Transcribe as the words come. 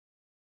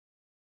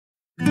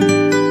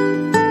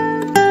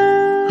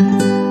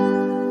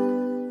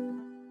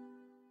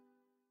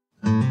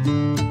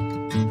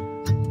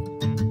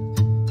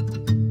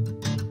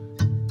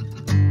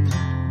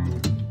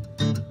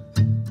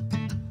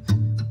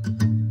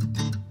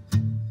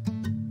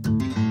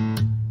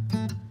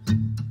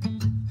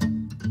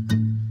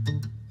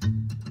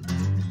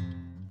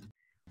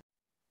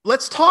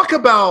let's talk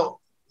about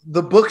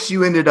the books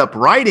you ended up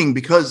writing,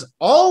 because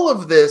all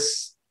of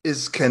this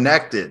is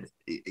connected.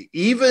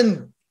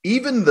 Even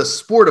the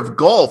sport of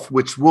golf,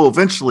 which we'll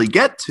eventually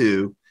get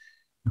to,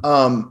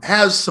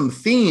 has some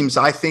themes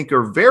I think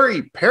are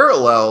very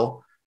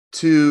parallel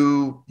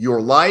to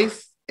your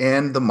life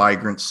and the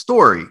migrant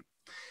story.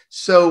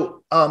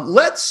 So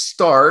let's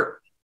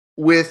start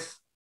with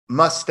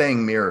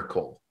Mustang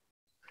Miracle.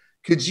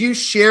 Could you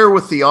share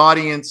with the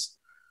audience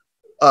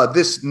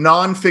this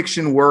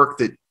nonfiction work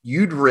that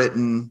you'd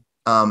written,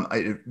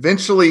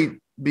 eventually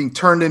being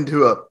turned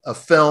into a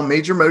film,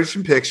 major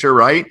motion picture,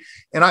 right?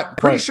 And I'm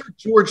pretty sure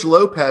George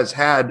Lopez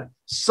had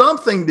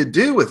something to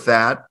do with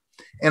that.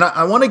 And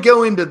I want to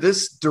go into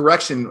this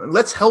direction.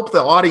 Let's help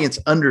the audience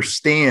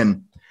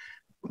understand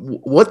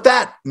what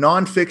that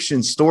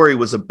nonfiction story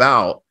was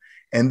about.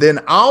 And then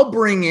I'll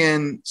bring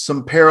in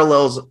some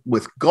parallels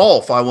with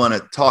golf. I want to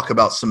talk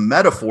about some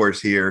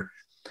metaphors here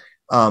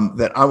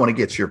that I want to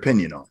get your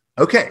opinion on.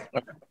 Okay.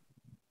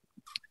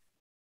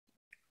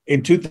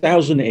 In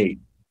 2008,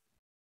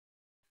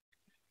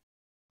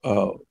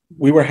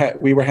 we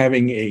were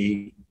having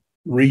a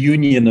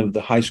reunion of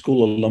the high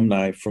school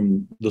alumni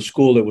from the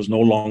school that was no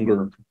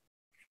longer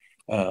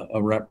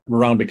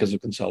around because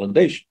of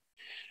consolidation.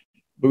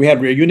 But we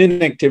had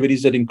reunion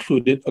activities that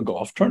included a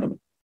golf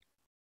tournament.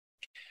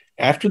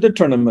 After the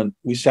tournament,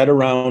 we sat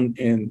around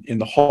in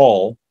the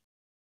hall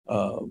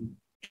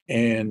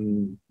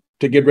and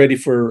to get ready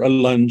for a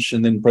lunch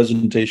and then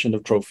presentation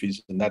of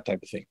trophies and that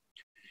type of thing.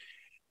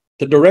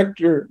 The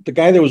director, the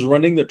guy that was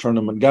running the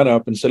tournament, got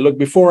up and said, look,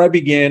 before I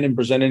begin and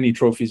present any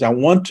trophies, I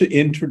want to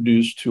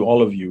introduce to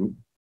all of you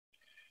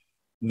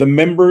the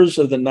members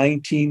of the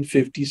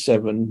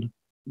 1957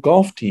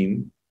 golf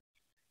team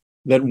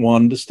that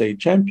won the state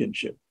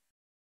championship.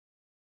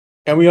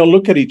 And we all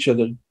look at each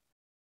other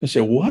and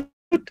say, what?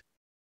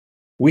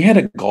 We had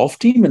a golf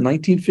team in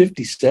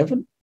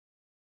 1957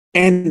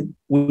 and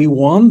we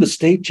won the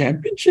state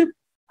championship?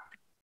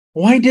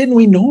 Why didn't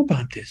we know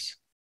about this?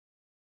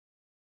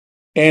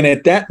 And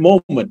at that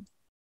moment,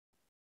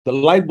 the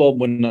light bulb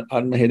went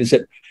on my head and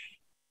said,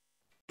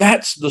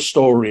 that's the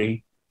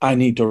story I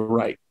need to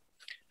write.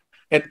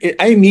 And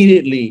I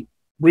immediately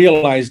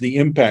realized the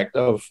impact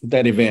of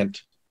that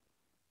event,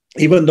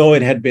 even though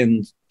it had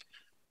been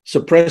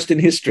suppressed in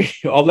history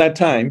all that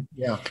time.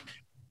 Yeah,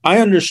 I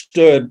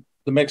understood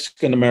the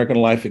Mexican-American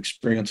life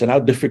experience and how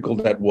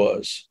difficult that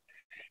was,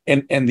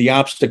 and the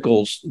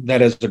obstacles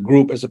that as a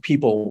group, as a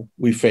people,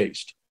 we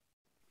faced.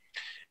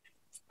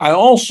 I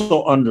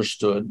also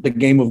understood the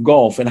game of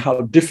golf and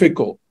how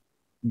difficult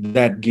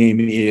that game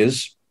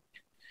is,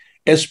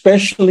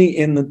 especially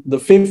in the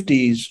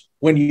 50s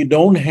when you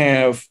don't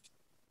have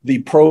the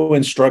pro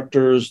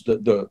instructors,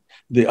 the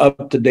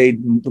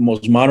up-to-date, the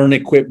most modern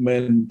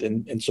equipment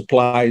and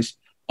supplies,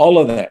 all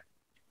of that.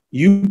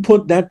 You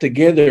put that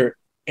together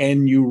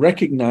and you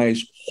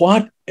recognize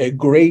what a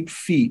great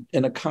feat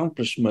and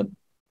accomplishment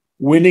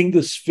winning the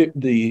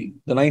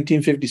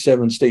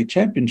 1957 state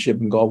championship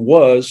in golf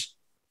was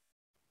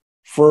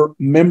for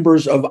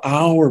members of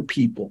our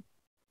people.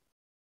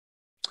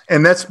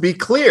 And let's be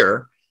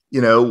clear,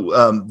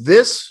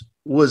 this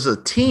was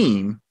a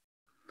team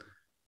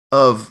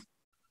of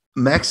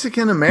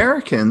Mexican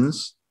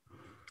Americans,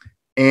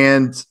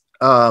 and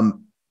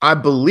I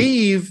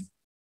believe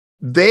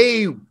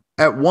they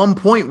at one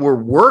point were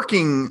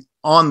working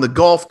on the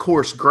golf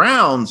course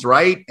grounds,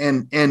 right?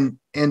 And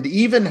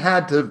even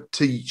had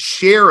to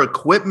share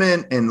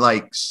equipment and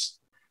like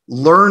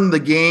learn the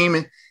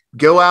game,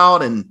 go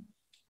out and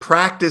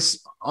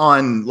practice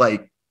on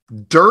like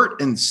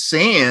dirt and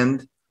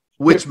sand,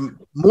 which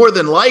more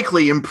than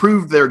likely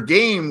improved their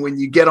game when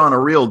you get on a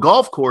real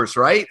golf course,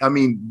 right? I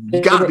mean,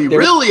 you got to be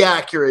really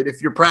accurate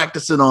if you're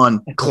practicing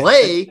on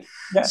clay.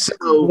 Yeah.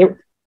 So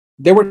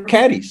there were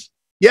caddies.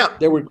 Yeah,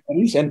 there were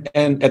caddies, and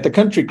at the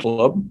country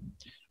club,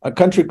 a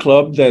country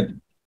club that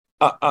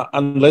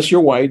unless you're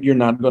white, you're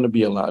not going to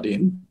be allowed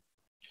in,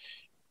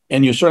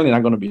 and you're certainly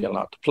not going to be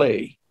allowed to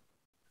play.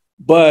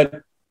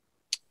 But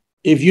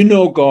if you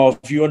know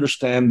golf, you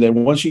understand that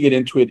once you get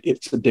into it,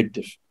 it's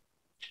addictive.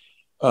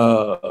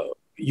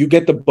 You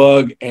get the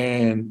bug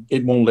and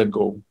it won't let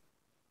go.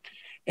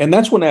 And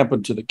that's what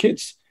happened to the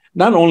kids.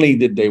 Not only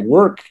did they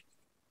work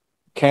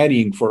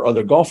caddying for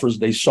other golfers,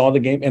 they saw the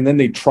game and then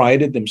they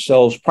tried it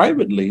themselves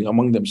privately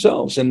among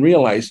themselves and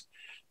realized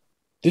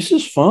this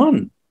is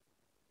fun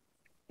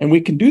and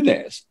we can do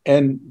this.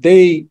 And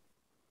they,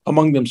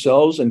 among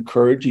themselves,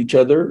 encouraged each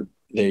other.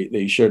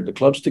 They shared the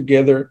clubs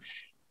together.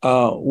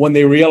 When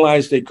they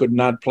realized they could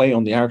not play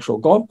on the actual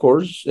golf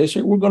course, they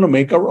said, we're going to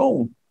make our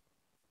own.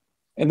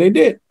 And they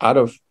did, out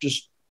of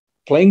just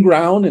playing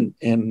ground.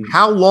 And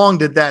how long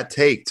did that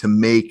take to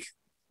make?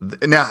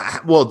 Now,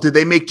 well, did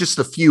they make just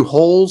a few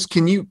holes?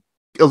 Can you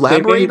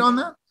elaborate on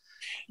that?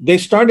 They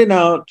started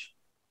out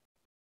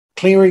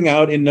clearing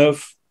out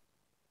enough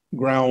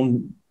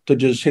ground to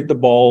just hit the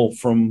ball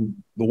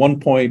from the 1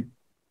 point,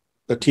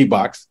 the tee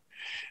box,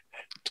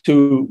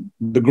 to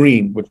the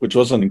green, which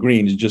wasn't a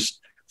green, it's just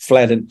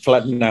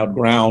flattened out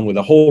ground with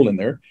a hole in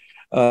there.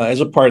 as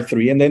a par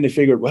three. And then they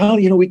figured, well,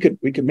 we could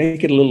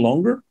make it a little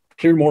longer,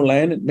 clear more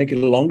land and make it a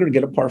little longer and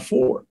get a par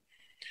four.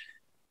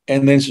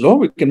 And then said, oh,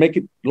 we can make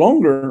it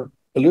longer,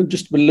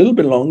 just a little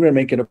bit longer and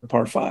make it a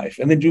par five.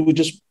 And then you would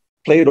just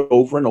play it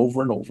over and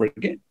over and over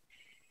again.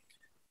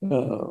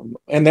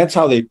 And that's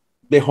how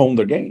they hone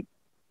their game.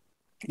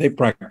 They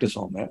practice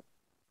on that.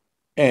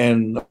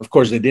 And of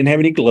course, they didn't have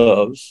any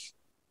gloves.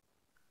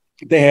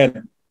 They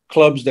had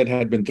clubs that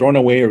had been thrown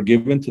away or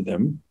given to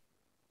them.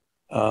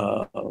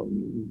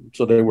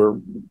 So they were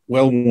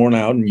well worn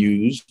out and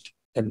used.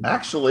 And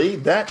actually,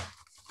 that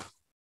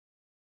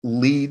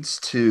leads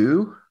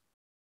to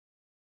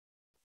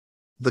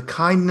the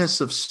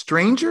kindness of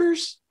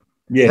strangers.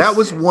 Yes. That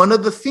was one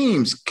of the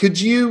themes.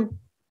 Could you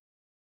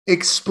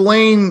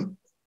explain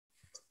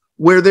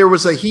where there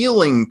was a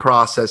healing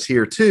process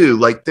here too?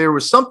 Like there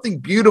was something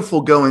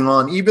beautiful going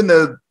on, even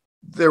though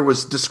there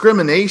was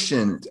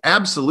discrimination,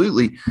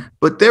 absolutely,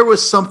 but there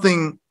was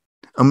something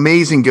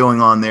amazing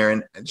going on there,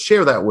 and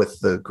share that with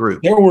the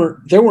group.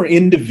 There were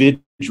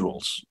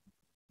individuals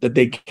that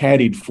they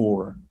caddied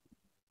for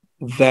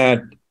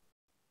that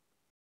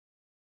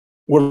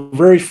were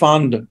very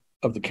fond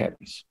of the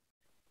caddies.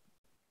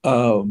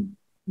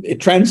 It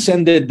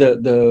transcended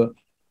the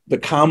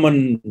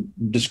common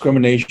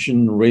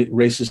discrimination,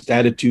 racist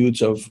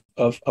attitudes of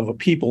a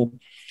people.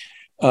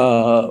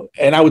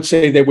 And I would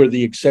say they were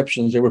the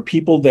exceptions. There were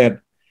people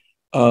that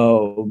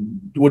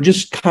were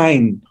just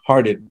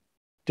kind-hearted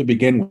to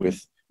begin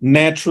with,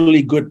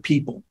 naturally good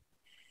people.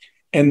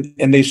 And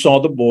they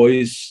saw the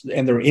boys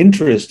and their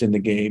interest in the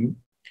game.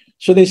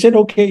 So they said,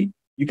 okay,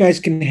 you guys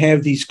can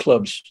have these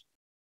clubs,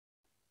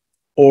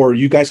 or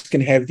you guys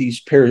can have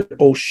these pair of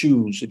old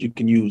shoes that you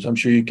can use. I'm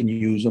sure you can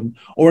use them,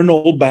 or an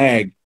old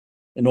bag,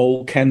 an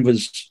old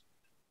canvas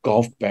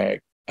golf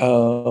bag.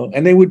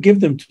 And they would give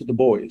them to the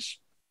boys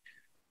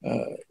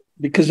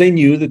because they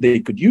knew that they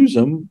could use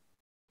them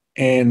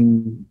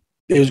and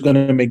it was going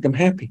to make them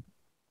happy.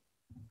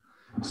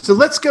 So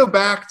let's go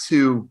back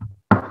to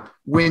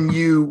when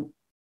you,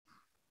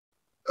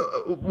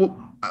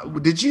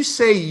 did you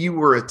say you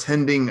were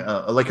attending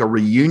like a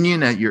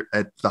reunion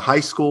at the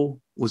high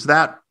school? Was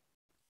that?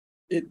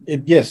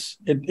 Yes,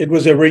 it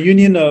was a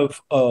reunion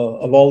of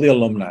all the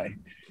alumni.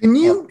 Can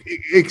you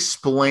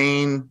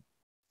explain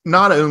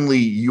not only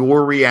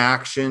your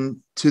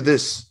reaction to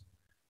this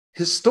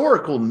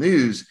historical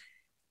news,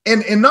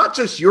 and not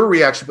just your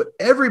reaction, but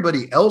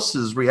everybody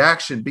else's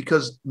reaction,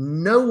 because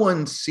no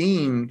one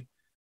seemed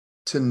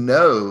to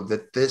know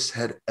that this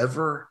had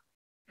ever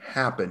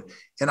happened.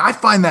 And I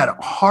find that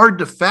hard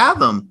to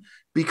fathom,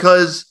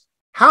 because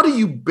how do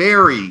you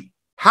bury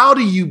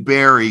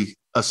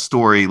a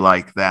story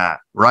like that,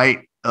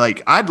 right?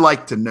 Like, I'd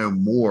like to know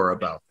more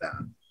about that.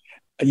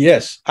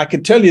 Yes, I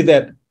can tell you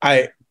that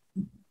I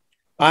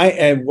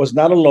was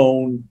not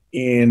alone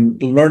in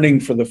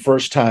learning for the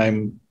first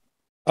time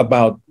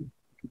about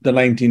the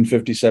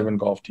 1957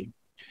 golf team.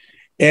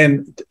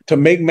 And to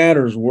make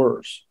matters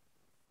worse,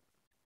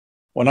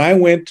 when I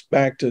went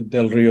back to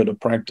Del Rio to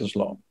practice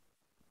law,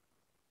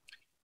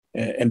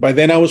 and by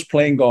then I was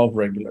playing golf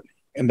regularly,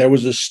 and there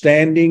was a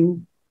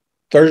standing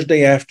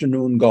Thursday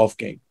afternoon golf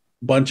game.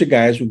 A bunch of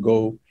guys would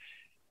go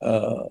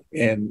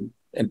and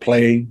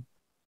play,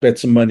 bet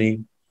some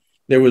money.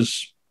 There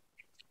was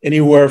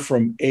anywhere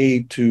from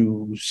 8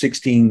 to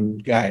 16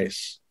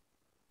 guys.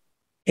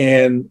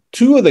 And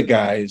two of the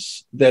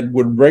guys that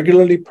would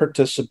regularly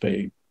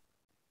participate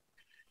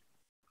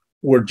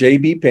were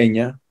J.B.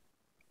 Peña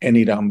and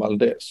Iran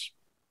Valdez.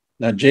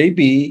 Now,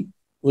 J.B.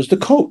 was the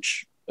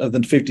coach of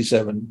the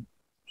 57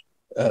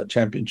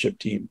 championship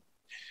team.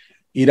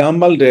 Iran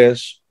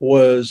Valdez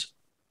was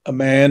a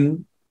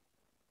man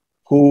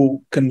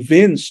who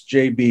convinced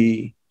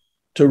J.B.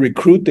 to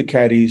recruit the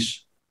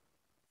caddies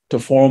to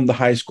form the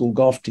high school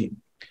golf team.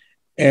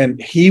 And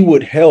he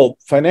would help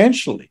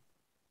financially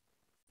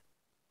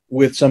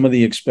with some of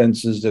the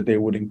expenses that they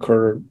would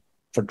incur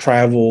for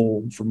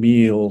travel, for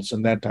meals,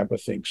 and that type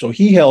of thing. So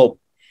he helped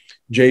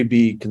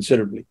JB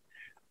considerably.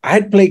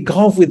 I'd play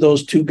golf with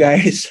those two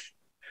guys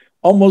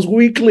almost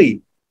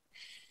weekly.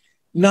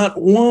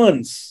 Not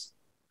once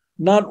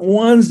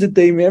did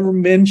they ever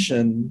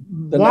mention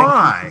the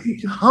why.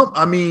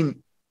 I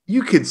mean,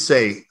 you could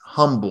say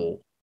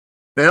humble,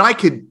 and I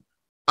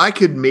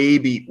could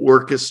maybe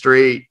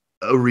orchestrate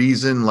a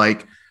reason,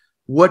 like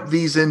what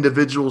these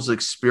individuals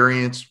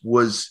experienced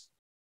was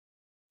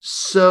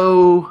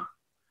so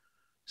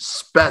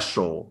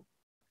special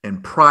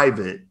and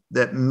private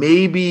that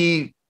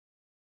maybe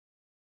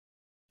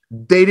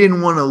they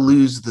didn't want to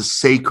lose the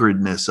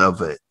sacredness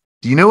of it.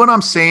 Do you know what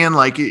I'm saying?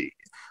 Like,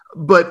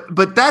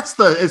 but that's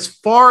as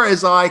far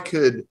as I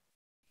could.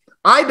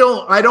 I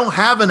don't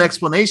have an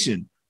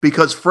explanation,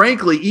 because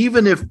frankly,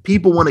 even if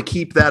people want to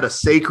keep that a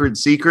sacred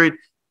secret,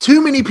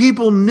 too many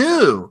people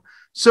knew.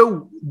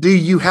 So do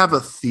you have a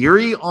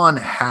theory on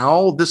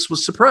how this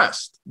was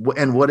suppressed?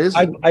 And what is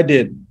it? I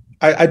did.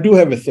 I do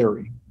have a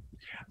theory.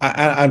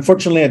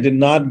 Unfortunately, I did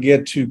not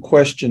get to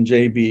question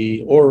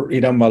JB or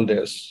Iran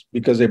Valdez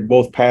because they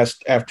both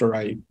passed after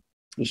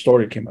the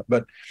story came up.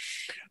 But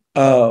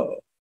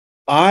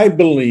I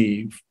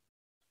believe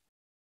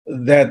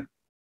that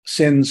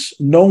since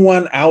no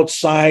one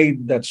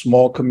outside that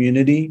small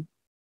community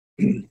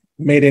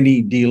made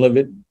any deal of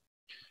it,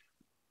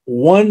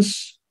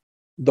 once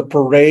the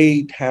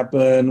parade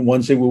happened,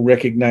 once they were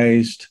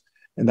recognized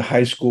in the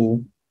high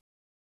school,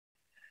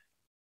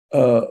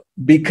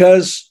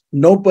 because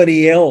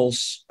nobody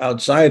else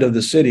outside of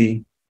the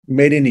city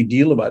made any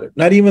deal about it,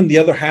 not even the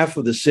other half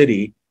of the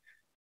city,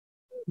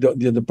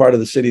 the part of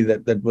the city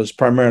that was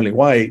primarily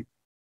white,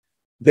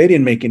 they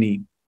didn't make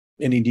any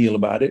deal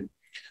about it.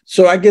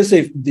 So I guess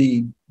if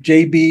the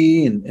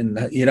JB and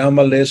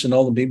Iramalés and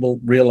all the people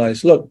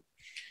realized, look,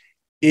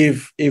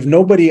 if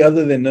nobody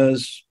other than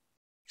us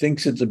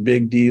thinks it's a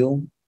big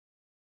deal,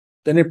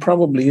 then it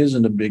probably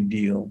isn't a big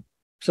deal.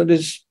 So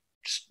just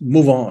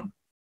move on.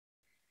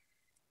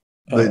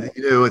 But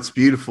it's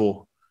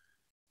beautiful.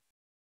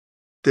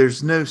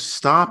 There's no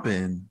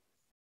stopping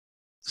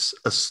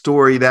a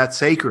story that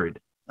sacred.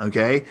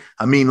 Okay.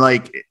 I mean,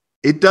 like,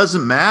 it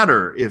doesn't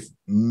matter if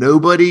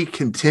nobody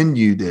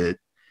continued it.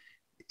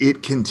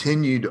 It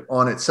continued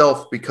on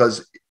itself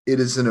because it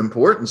is an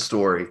important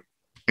story.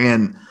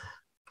 And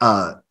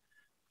talk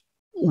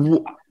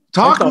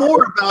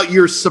more about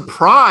your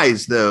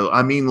surprise, though.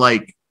 I mean,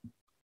 like,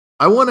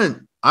 I want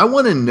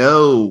to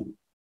know.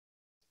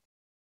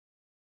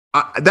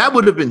 That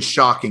would have been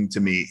shocking to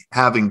me,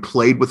 having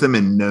played with them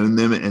and known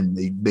them, and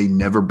they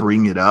never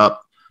bring it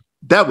up.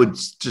 That would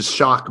just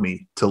shock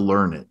me to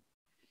learn it.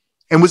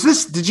 And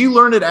did you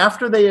learn it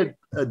after they had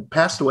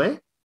passed away?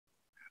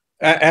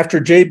 After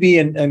JB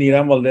and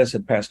Iramalés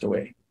had passed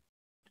away.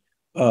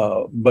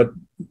 But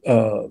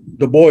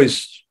the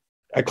boys,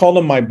 I call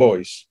them my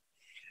boys,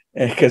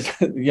 because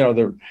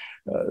they're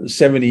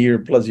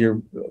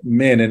 70-plus-year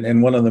men,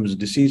 and one of them is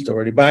deceased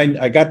already. But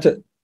I got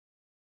to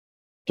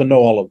know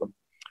all of them.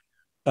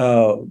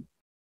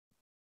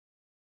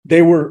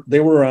 They were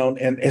around,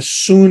 and as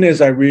soon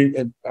as I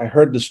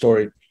heard the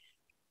story,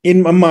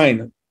 in my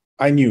mind,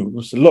 I knew it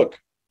was, look,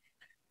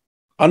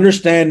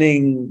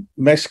 understanding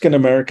Mexican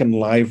American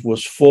life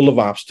was full of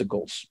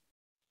obstacles.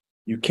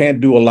 You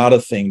can't do a lot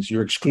of things.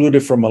 You're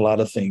excluded from a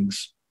lot of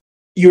things.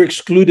 You're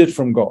excluded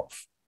from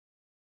golf,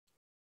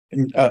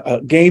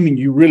 a game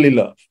you really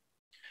love.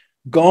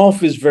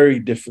 Golf is very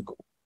difficult.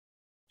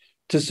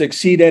 To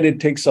succeed at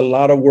it takes a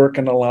lot of work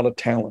and a lot of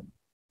talent.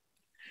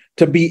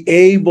 To be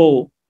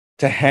able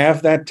to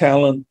have that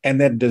talent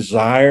and that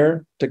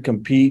desire to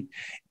compete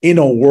in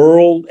a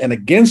world and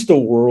against a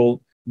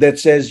world that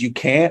says you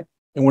can't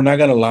and we're not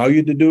going to allow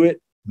you to do it.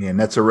 Man,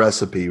 that's a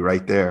recipe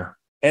right there.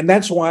 And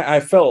that's why I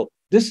felt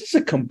this is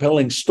a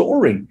compelling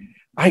story.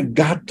 I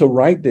got to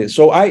write this.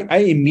 So I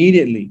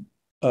immediately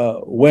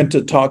went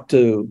to talk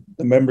to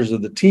the members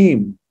of the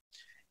team,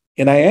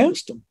 and I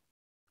asked them,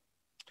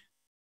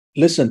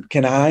 listen,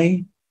 can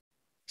I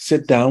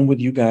sit down with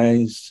you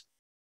guys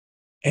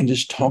and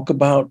just talk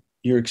about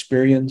your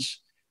experience?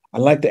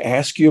 I'd like to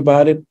ask you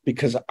about it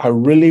because I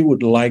really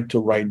would like to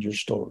write your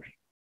story.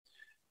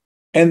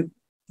 And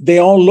they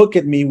all look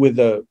at me with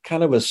a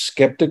kind of a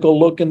skeptical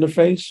look in the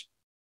face.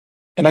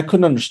 And I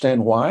couldn't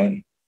understand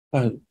why.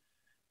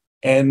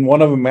 And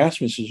one of them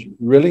asked me, says,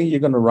 really, you're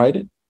going to write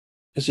it?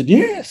 I said,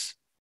 yes.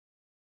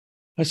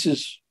 I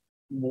says,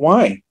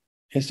 why?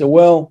 He said,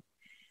 well,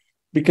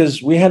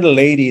 because we had a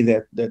lady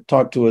that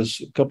talked to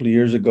us a couple of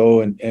years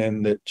ago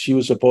and that she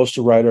was supposed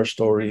to write our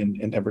story and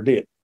never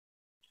did.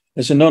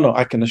 I said, no,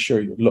 I can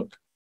assure you, look,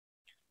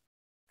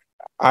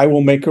 I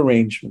will make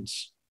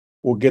arrangements.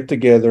 We'll get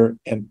together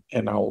and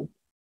I'll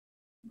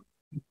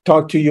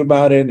talk to you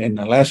about it, and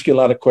I'll ask you a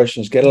lot of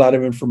questions, get a lot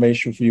of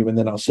information for you, and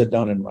then I'll sit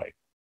down and write.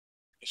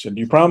 I said,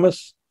 do you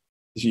promise?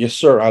 He said, yes,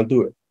 sir, I'll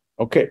do it.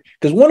 Okay.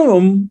 Because one of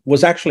them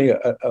was actually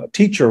a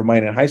teacher of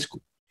mine in high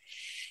school.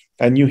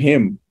 I knew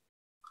him.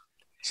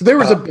 So there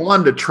was a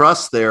bond of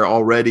trust there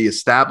already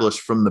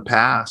established from the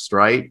past,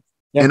 right?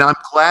 Yeah. And I'm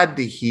glad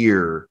to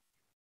hear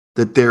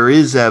that there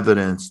is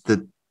evidence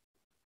that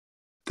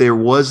there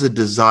was a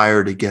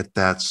desire to get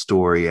that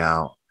story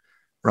out,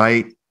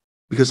 right?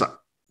 Because I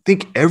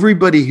think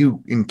everybody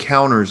who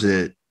encounters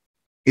it,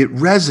 it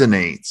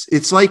resonates.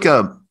 It's like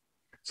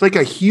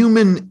a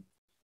human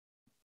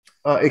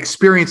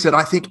experience that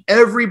I think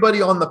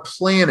everybody on the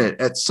planet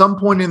at some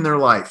point in their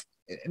life,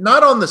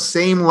 not on the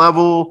same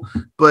level,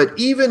 but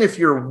even if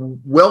you're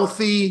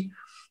wealthy,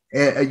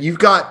 you've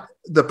got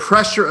the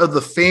pressure of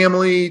the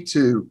family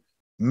to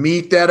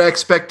meet that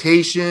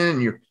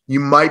expectation. You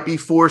might be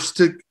forced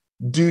to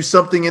do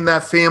something in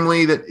that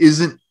family that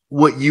isn't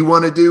what you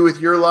want to do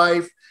with your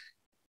life.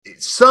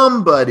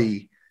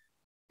 Somebody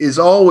is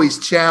always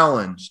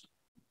challenged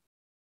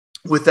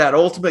with that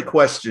ultimate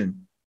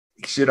question: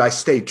 should I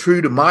stay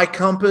true to my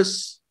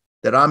compass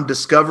that I'm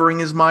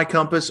discovering is my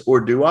compass,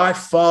 or do I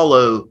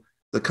follow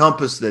the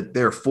compass that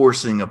they're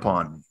forcing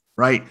upon me,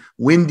 right?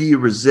 When do you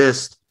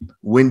resist?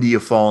 When do you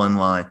fall in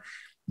line?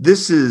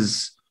 This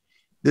is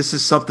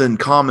something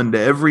common to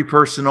every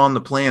person on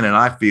the planet,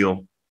 I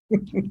feel.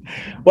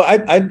 Well,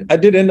 I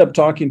did end up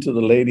talking to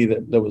the lady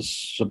that was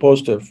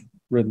supposed to have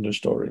written the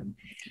story.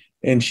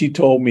 And she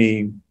told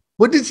me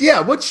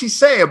What'd she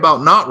say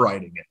about not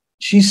writing it?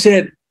 She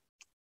said,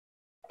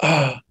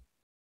 I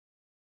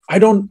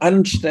don't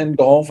understand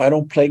golf. I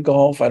don't play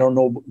golf. I don't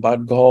know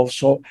about golf.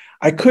 So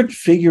I could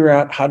figure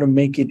out how to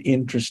make it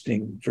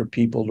interesting for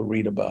people to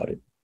read about it.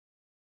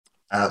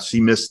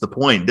 She missed the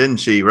point, didn't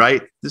she?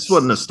 Right? This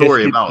wasn't a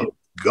story about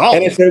golf.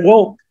 And I said,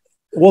 well,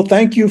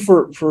 thank you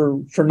for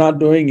not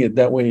doing it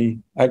that way.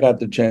 I got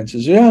the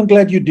chances. Yeah, I'm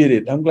glad you did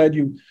it. I'm glad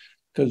you,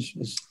 because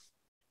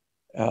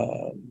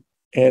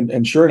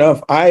and sure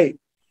enough, I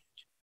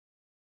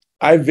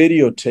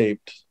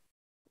videotaped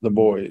the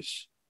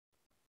boys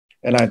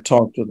and I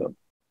talked to them.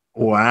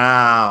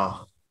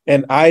 Wow.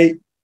 And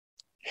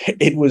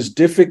it was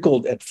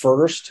difficult at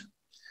first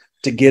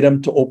to get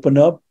them to open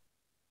up,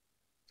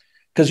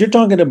 because you're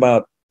talking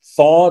about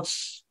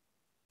thoughts,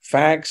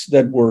 facts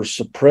that were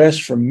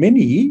suppressed for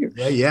many years.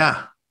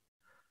 Yeah.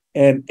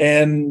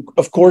 And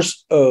of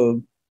course,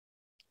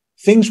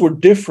 things were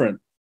different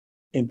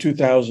in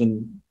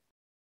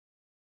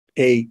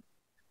 2008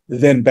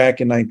 than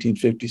back in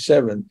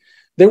 1957.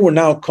 They were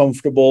now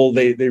comfortable.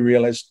 They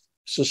realized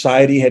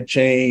society had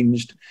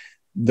changed.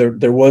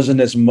 There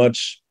wasn't as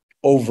much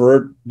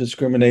overt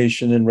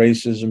discrimination and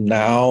racism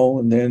now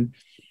and then.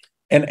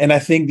 And I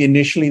think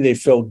initially they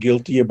felt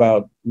guilty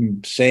about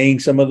saying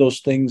some of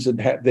those things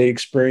that they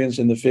experienced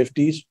in the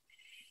 50s.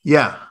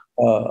 Yeah.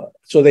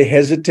 So they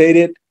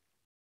hesitated,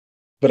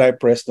 but I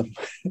pressed them.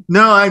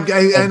 No,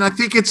 and I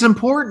think it's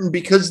important,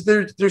 because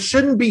there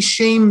shouldn't be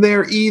shame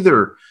there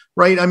either,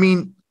 right? I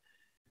mean,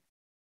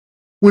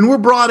 when we're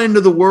brought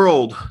into the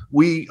world,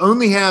 we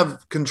only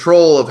have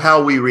control of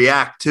how we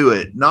react to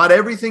it. Not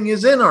everything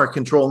is in our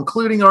control,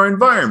 including our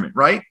environment,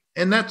 right?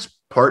 And that's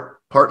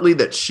partly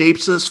that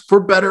shapes us for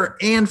better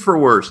and for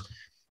worse.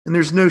 And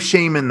there's no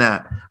shame in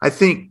that. I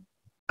think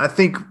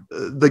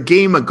the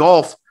game of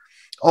golf,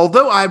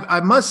 although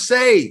I must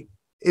say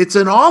it's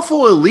an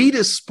awful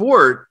elitist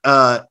sport,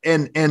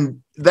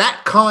 and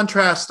that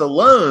contrast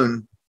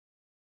alone,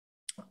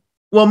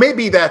 well,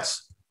 maybe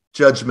that's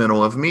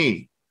judgmental of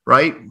me,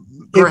 right?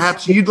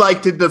 Perhaps you'd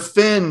like to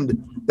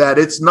defend that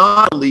it's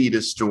not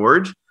elitist,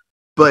 George,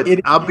 but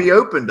I'll be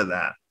open to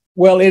that.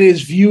 Well, it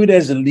is viewed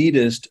as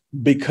elitist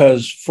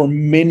because for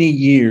many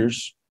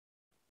years,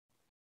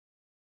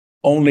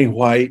 only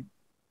white,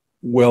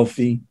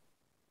 wealthy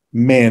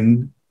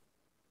men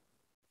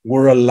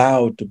were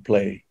allowed to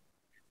play.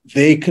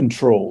 They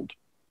controlled.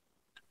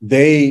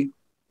 They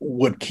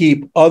would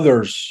keep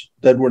others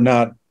that were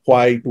not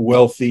white,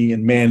 wealthy,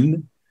 and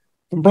men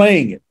from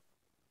playing it.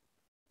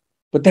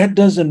 But that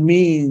doesn't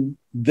mean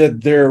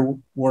that there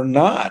were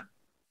not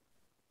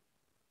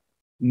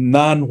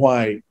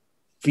non-white,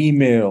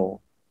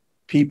 female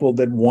people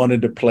that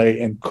wanted to play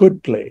and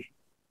could play.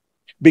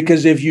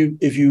 Because if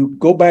you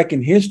go back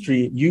in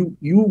history,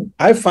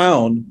 I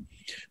found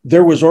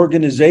there was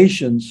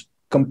organizations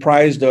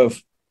comprised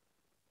of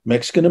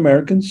Mexican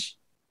Americans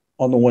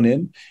on the one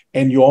end,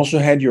 and you also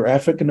had your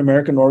African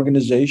American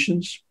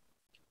organizations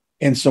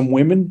and some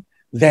women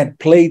that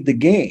played the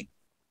game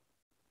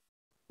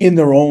in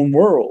their own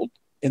world,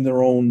 in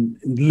their own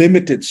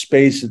limited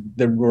space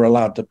that we're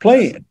allowed to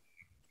play in.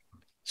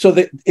 So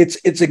that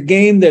it's a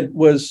game that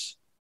was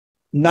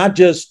not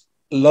just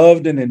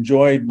loved and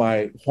enjoyed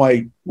by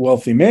white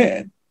wealthy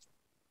men,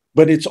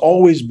 but it's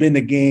always been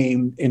a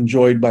game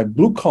enjoyed by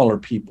blue collar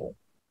people,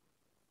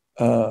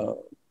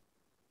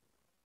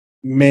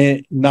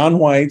 men,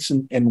 non-whites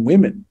and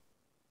women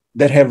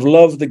that have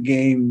loved the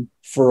game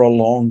for a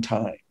long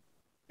time.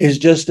 It's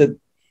just that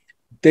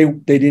they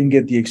didn't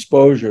get the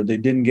exposure, they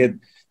didn't get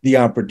the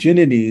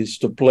opportunities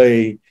to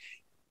play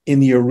in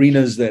the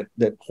arenas that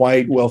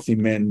white wealthy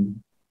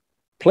men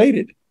played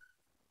it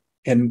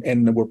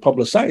and were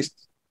publicized.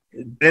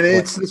 And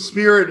it's the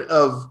spirit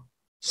of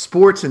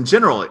sports in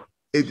general.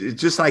 It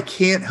just, I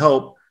can't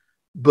help,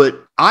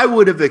 but I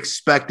would have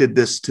expected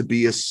this to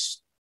be a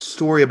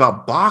story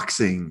about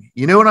boxing.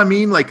 You know what I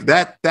mean? Like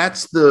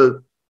that's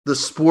the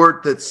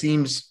sport that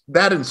seems,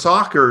 that and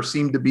soccer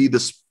seem to be the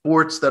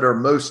sports that are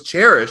most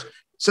cherished.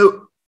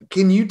 So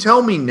can you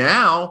tell me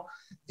now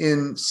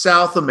in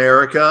South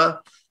America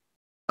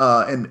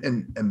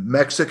and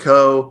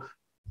Mexico,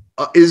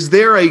 is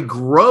there a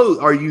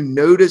growth? Are you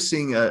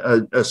noticing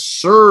a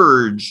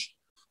surge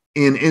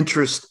in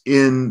interest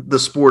in the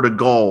sport of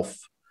golf?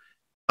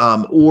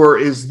 Or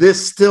is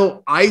this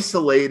still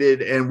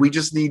isolated and we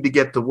just need to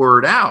get the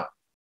word out?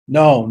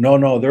 No.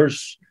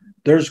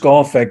 There's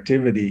golf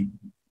activity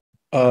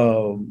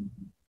all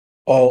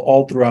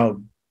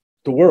throughout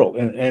the world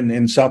and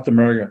in South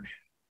America.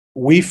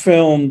 We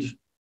filmed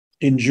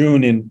in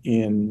June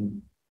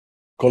in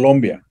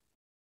Colombia.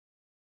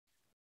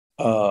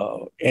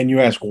 And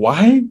you ask,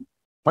 why?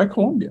 Why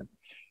Colombia?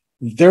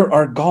 There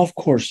are golf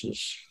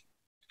courses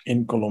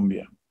in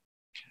Colombia.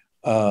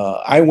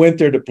 I went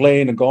there to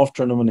play in a golf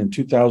tournament in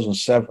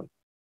 2007.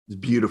 It's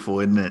beautiful,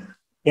 isn't it?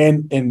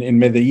 And in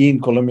Medellin,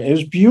 Colombia, it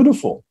was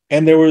beautiful.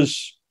 And there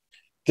was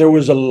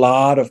a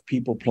lot of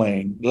people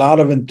playing, a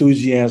lot of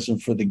enthusiasm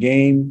for the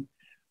game.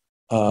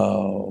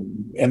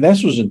 And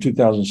this was in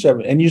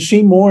 2007. And you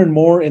see more and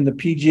more in the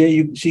PGA.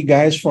 You see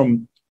guys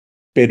from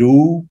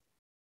Peru,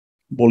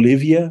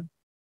 Bolivia,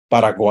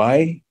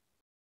 Paraguay,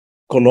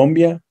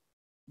 Colombia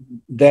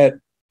that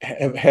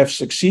have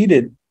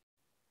succeeded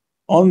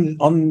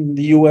on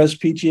the US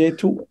PGA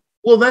Tour.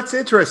 Well, that's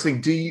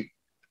interesting.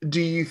 Do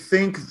you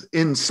think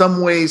in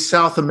some ways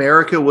South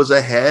America was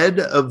ahead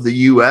of the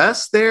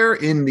US there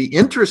in the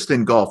interest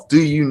in golf?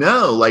 Do you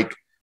know, like,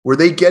 were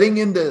they getting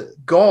into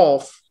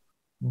golf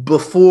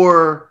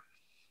before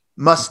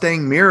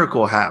Mustang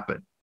Miracle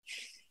happened?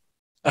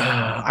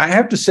 I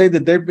have to say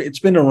that it's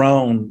been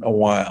around a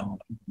while.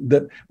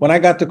 When I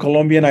got to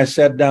Colombia and I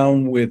sat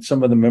down with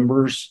some of the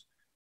members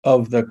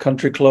of the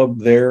country club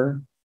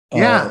there,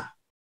 Yeah.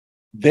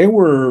 they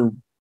were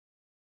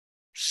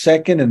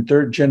second and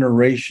third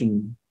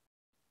generation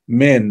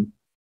men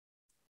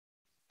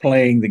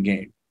playing the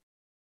game.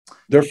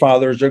 Their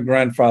fathers, their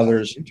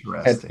grandfathers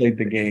had played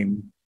the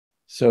game.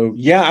 So,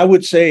 yeah, I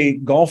would say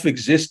golf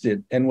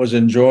existed and was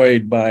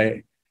enjoyed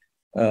by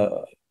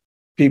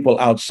people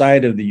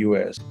outside of the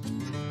U.S.